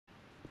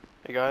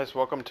Hey guys,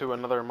 welcome to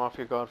another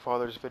Mafia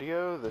Godfathers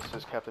video. This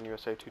is Captain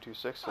USA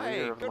 226, the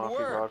leader of the Good Mafia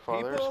work,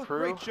 Godfathers people. crew,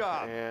 Great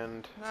job.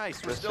 and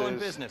Nice, we're this still in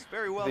is business.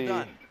 Very well the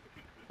done.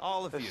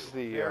 All of this you. is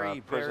the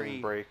Very, prison very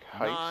break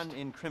heist.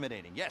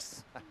 non-incriminating.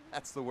 Yes,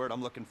 that's the word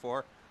I'm looking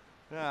for.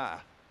 You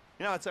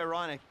know, it's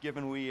ironic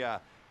given we,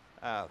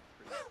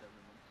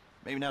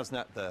 maybe now's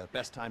not the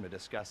best time to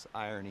discuss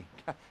irony.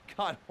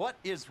 God, what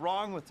is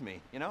wrong with me,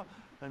 you know?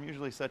 I'm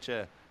usually such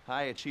a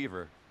high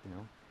achiever, you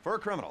know, for a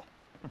criminal.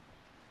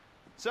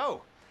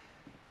 So,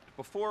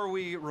 before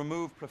we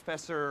remove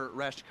Professor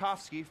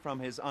Rashkovsky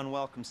from his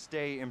unwelcome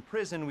stay in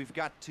prison, we've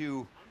got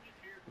to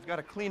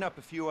clean up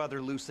a few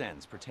other loose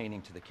ends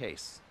pertaining to the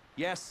case.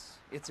 Yes,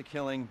 it's a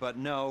killing, but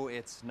no,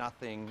 it's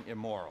nothing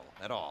immoral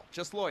at all.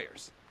 Just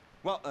lawyers.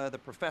 Well, the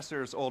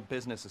professor's old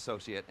business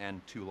associate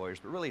and 2 lawyers,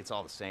 but really it's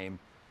all the same.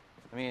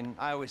 I mean,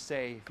 I always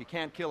say, if you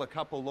can't kill a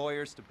couple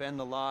lawyers to bend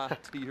the law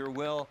to your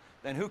will,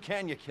 then who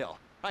can you kill,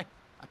 right?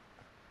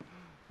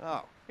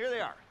 Oh, here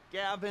they are.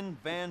 Gavin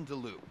Van Der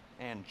Loop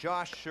and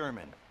Josh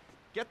Sherman.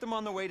 Get them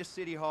on the way to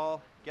City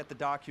Hall, get the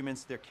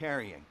documents they're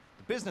carrying.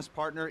 The business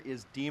partner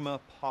is Dima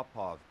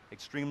Popov.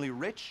 Extremely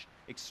rich,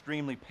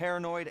 extremely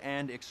paranoid,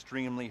 and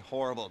extremely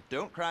horrible.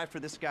 Don't cry for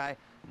this guy,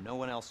 no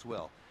one else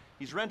will.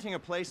 He's renting a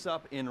place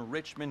up in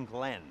Richmond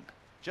Glen.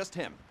 Just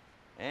him,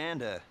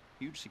 and a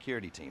huge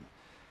security team.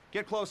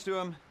 Get close to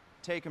him,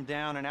 take him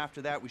down, and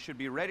after that we should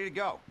be ready to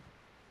go.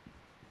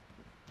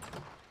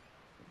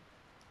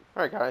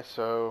 Alright guys,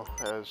 so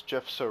as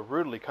Jeff so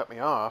rudely cut me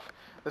off,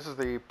 this is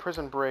the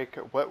prison break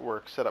wet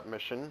work setup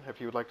mission. If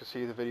you would like to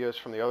see the videos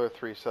from the other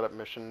 3 setup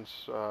missions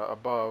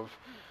above,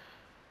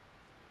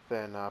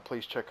 then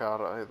please check out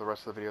the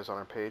rest of the videos on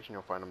our page and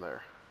you'll find them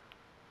there.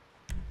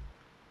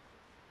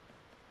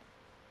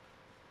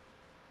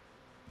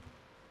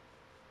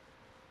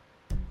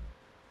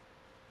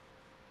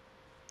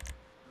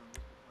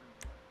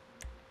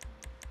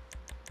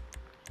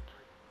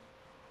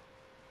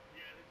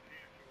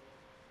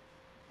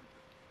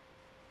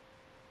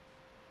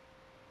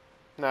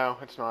 No,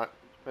 it's not.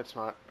 It's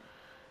not.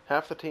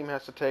 Half the team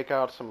has to take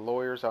out some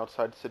lawyers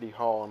outside City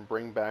Hall and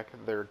bring back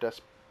their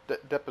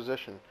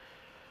deposition.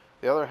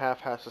 The other half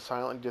has to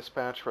silently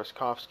dispatch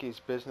Rashkovsky's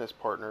business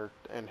partner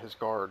and his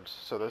guards.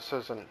 So this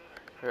isn't...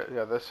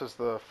 Yeah, this is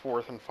the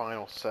 4th and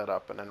final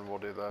setup, and then we'll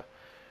do the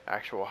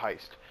actual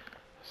heist.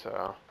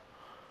 So...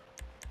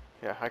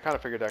 yeah, I kind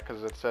of figured that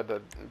because it said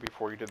that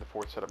before you did the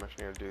 4th setup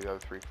mission, you had to do the other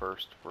 3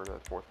 first for the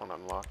 4th one to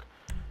unlock.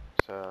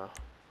 So...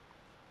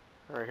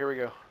 alright, here we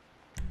go.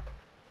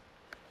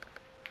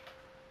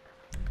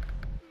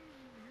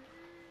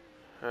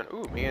 And,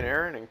 ooh, me and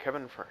Aaron and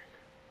Kevin and Frank.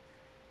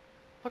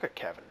 Look at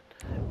Kevin.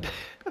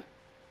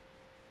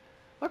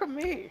 Look at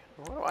me.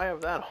 Why do I have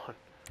that on?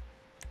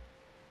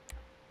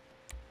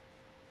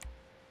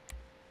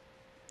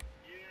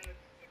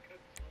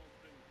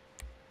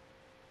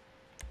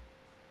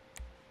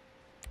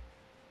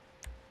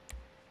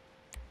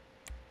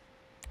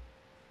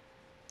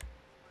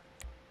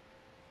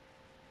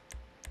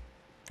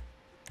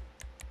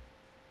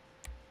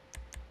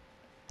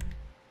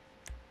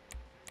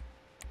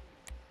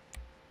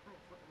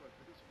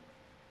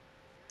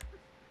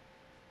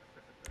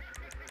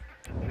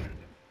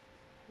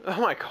 Oh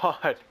my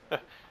god.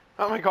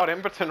 Oh my god,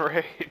 impotent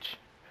rage.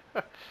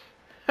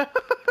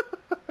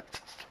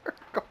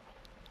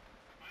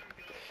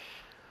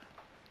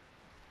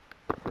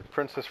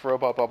 Princess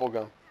Robot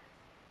Bubblegum.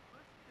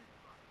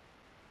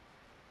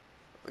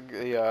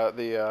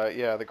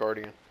 The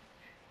Guardian.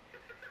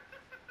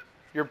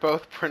 You're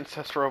both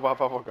Princess Robot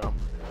Bubblegum.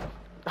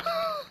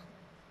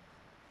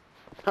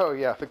 Oh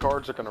yeah, the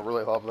guards are gonna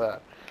really love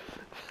that.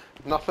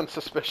 Nothing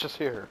suspicious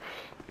here.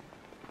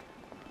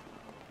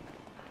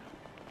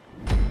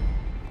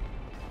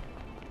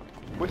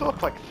 We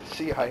look like the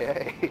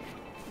CIA.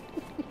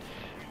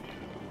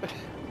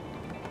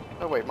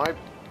 Oh wait, my...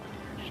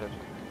 shit.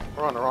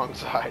 We're on the wrong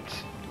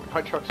sides.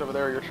 My truck's over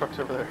there, your truck's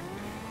over there.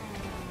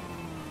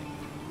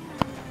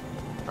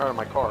 Oh,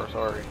 my car,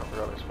 sorry. I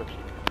forgot I switched.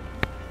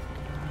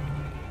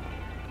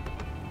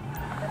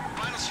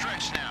 Final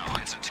stretch now.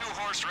 It's a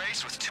 2-horse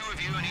race with 2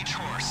 of you in each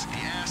horse, the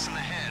ass and the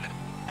head.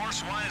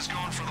 Horse 1 is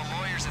going for the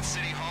lawyers at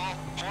City Hall.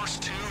 Horse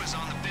 2 is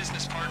on the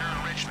business partner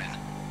in Richmond.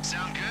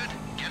 Sound good?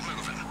 Get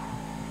moving.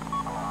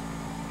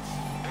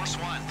 Horse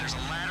 1, there's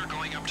a ladder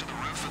going up to the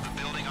roof of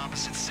the building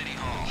opposite City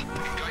Hall.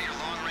 You've got your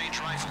long-range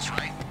rifles,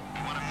 right?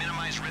 You want to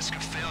minimize risk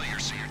of failure,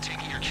 so you're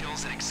taking your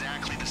kills at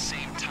exactly the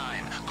same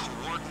time.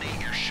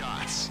 Coordinate your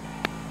shots.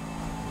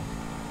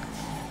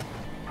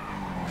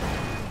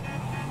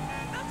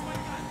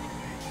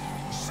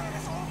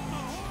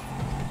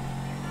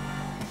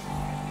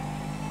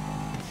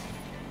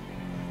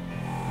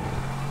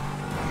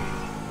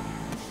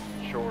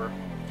 Sure.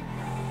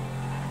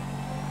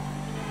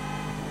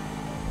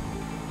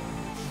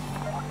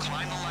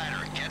 Climb the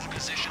ladder, get in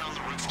position on the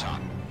rooftop.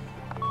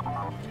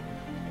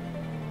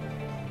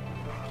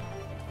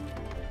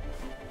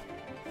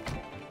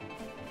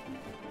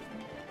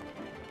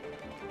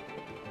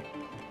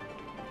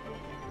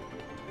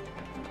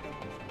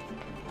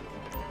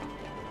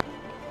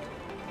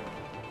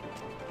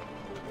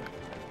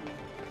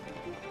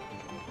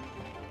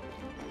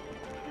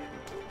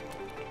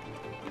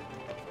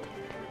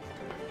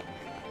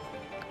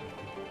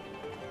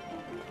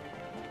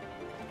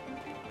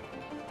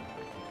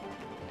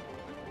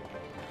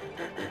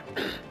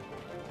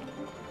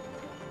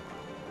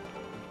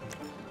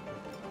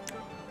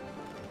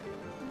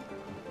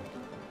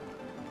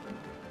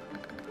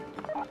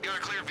 Got a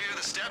clear view of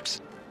the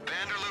steps?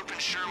 Vanderloop and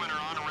Sherman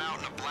are en route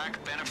in a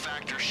black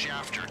benefactor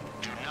shafter.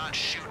 Do not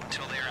shoot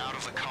until they are out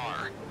of the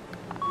car.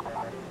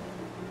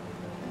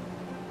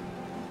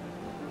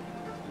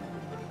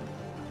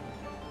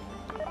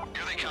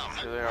 Here they come.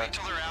 Here they are. Wait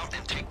till they're out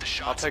and take the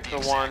shots. I'll take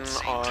at the one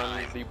exact same on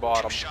time. the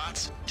bottom. 2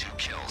 shots, 2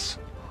 kills.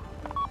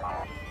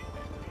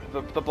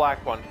 The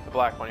black one. The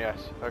black one,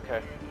 yes.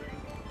 Okay.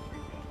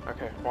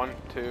 Okay, 1,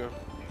 2,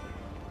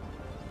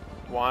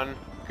 1,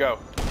 go.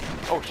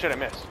 Oh shit, I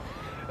missed.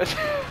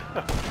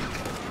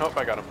 Nope,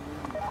 I got him.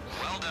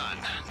 Well done.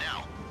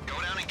 Now,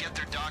 go down and get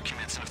their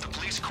documents, and if the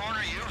police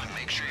corner you,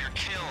 make sure you're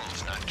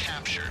killed, not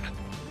captured.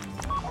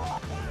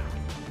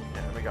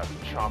 Yeah, we got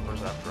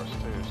choppers after us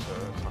too, so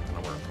it's not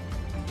gonna work.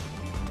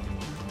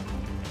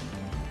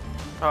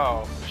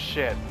 Oh,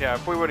 shit. Yeah,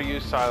 if we would've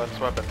used silenced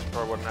weapons, we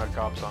probably wouldn't have had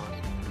cops on us.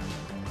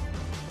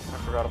 I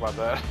forgot about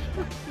that.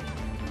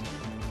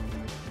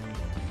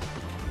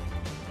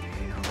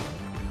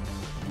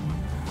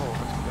 Oh,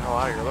 let's get the hell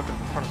out of here. Look at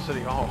the front of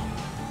City Hall.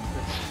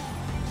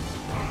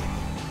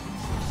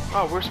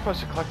 Oh, we're supposed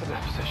to collect the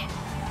deposition.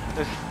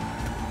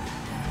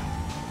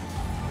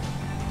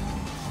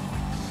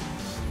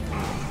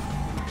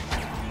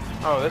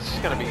 Oh, this is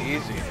gonna be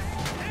easy.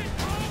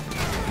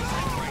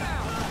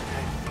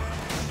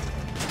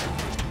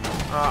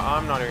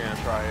 I'm not even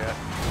gonna try yet.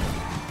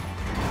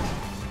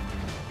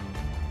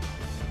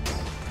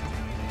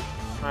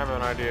 I have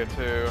an idea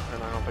too,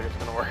 and I don't think it's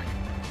gonna work.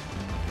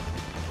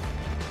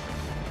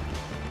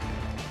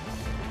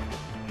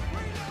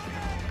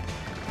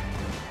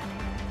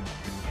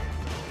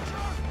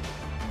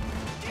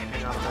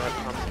 Hang on a minute.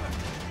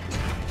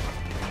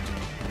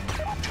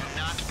 Do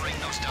not bring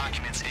those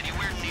documents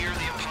anywhere near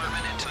the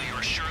apartment until you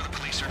are sure the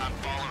police are not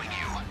following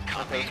you.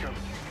 Copy? Okay,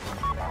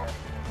 let's go.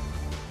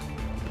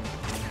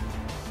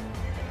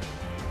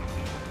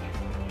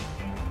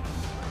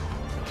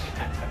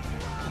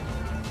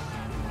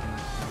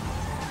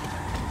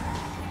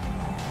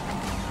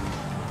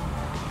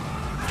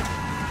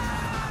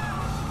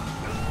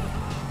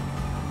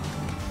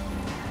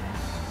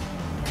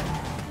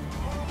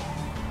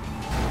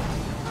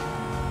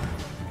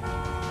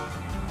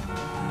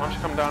 Why don't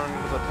you come down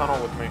into the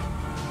tunnel with me?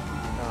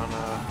 Down,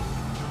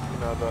 you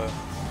know, the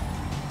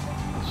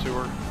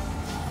sewer.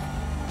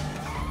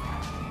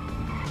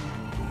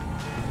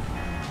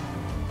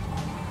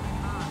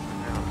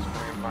 Yeah, I'm just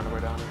gonna find a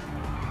way down here.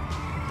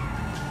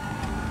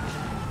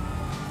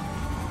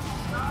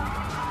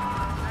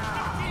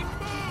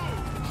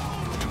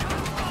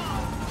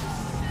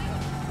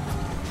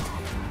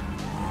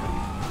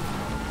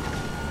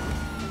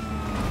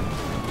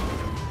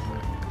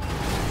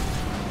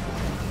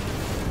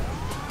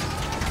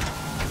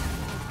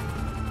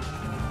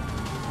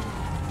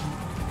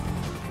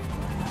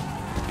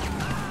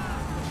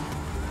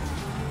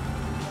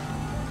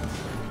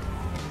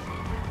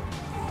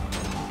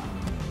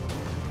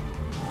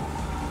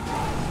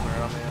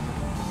 Right on the end.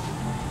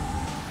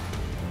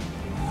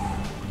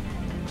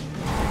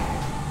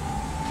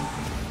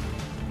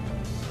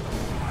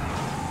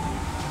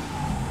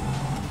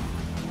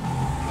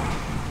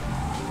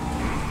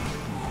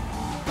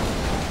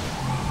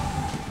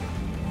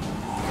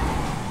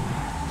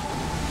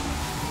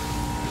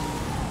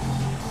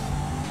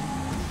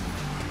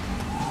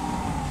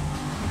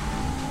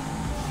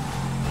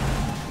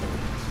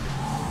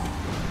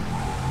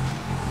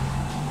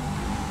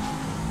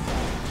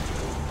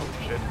 Oh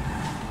shit.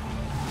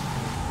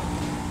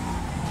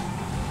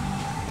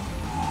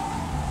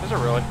 Is it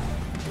really?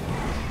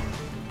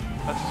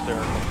 That's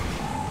hysterical.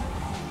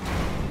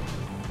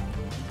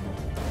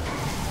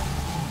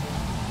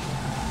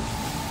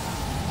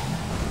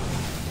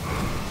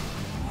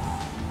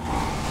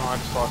 Oh, I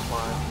just lost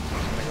mine. I'm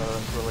just gonna go the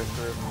rest of the way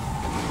through.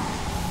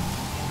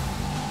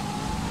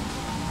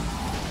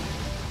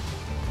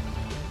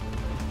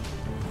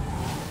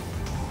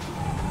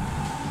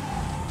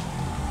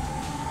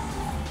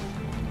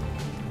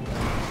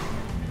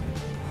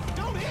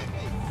 Don't hit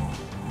me!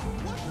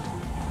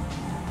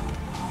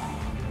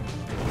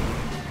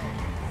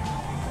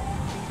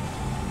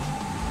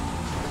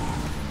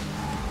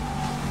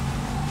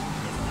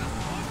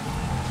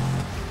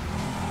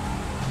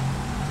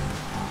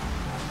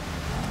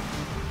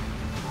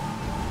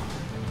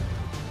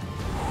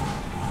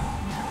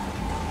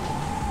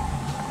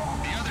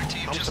 The other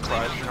team I'm just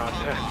surprised cleaned you're out not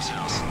the dead. clubhouse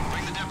house.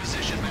 Bring the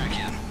deposition back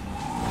in.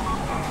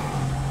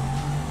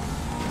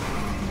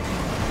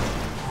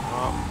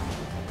 Oh.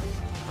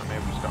 I may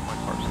have just got my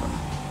car stuck.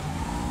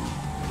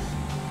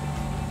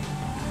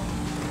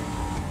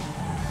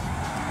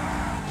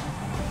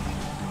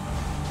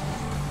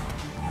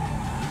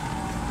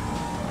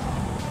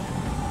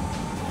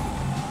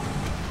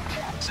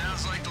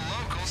 Sounds like the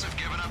locals have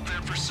given up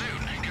their pursuit.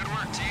 Good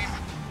work, team.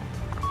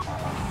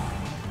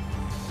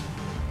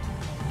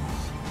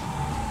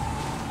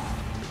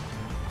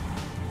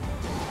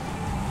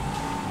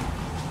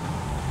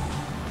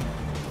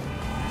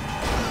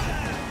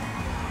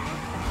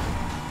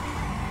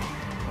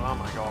 Oh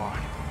my god.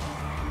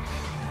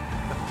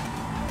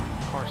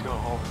 Car's going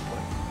all over the place.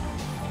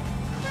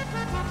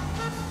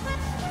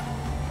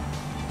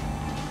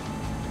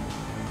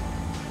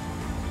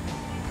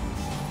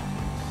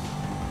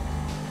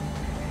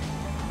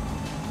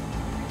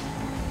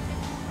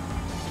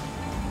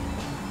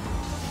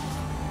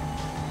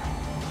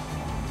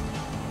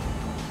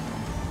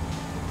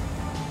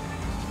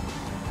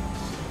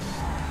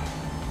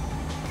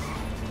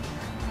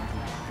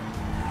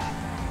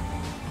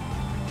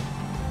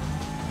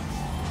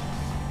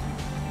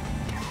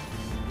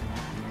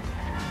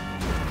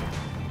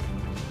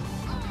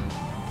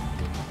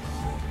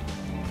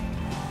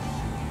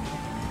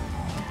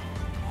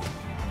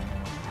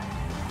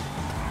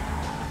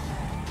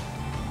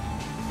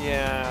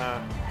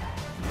 Yeah.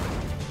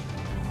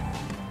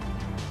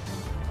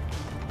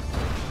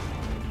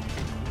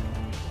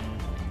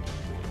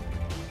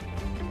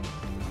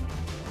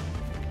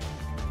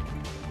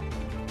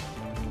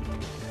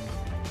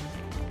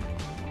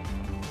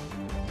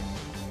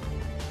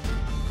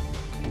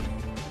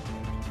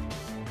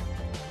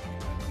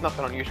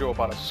 Nothing unusual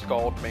about a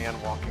scald man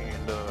walking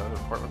into an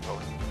apartment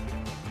building.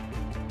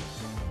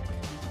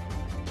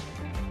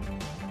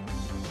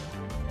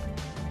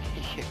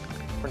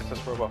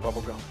 Princess Robot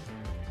Bubblegum.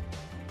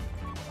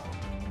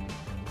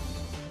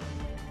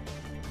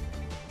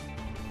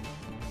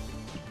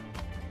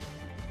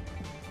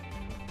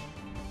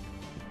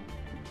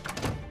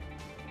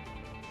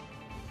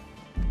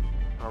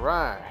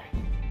 Alright.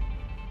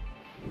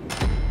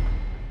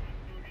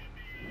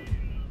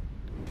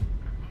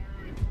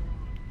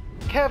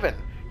 Kevin,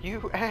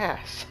 you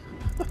ass.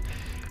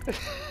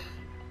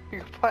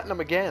 You're platinum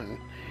again.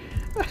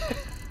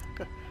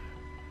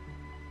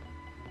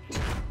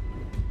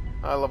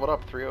 I leveled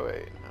up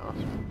 308.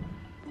 Awesome.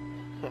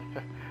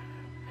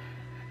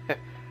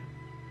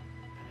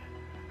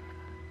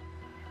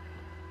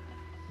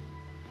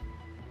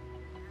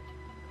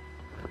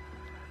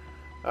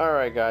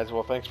 Alright guys,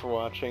 well thanks for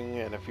watching,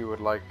 and if you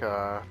would like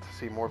to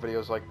see more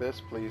videos like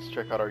this, please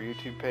check out our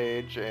YouTube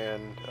page,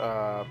 and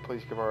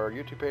please give our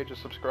YouTube page a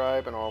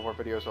subscribe and all of our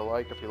videos a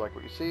like if you like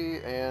what you see,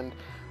 and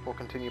we'll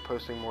continue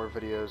posting more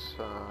videos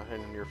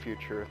in the near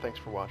future. Thanks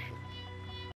for watching.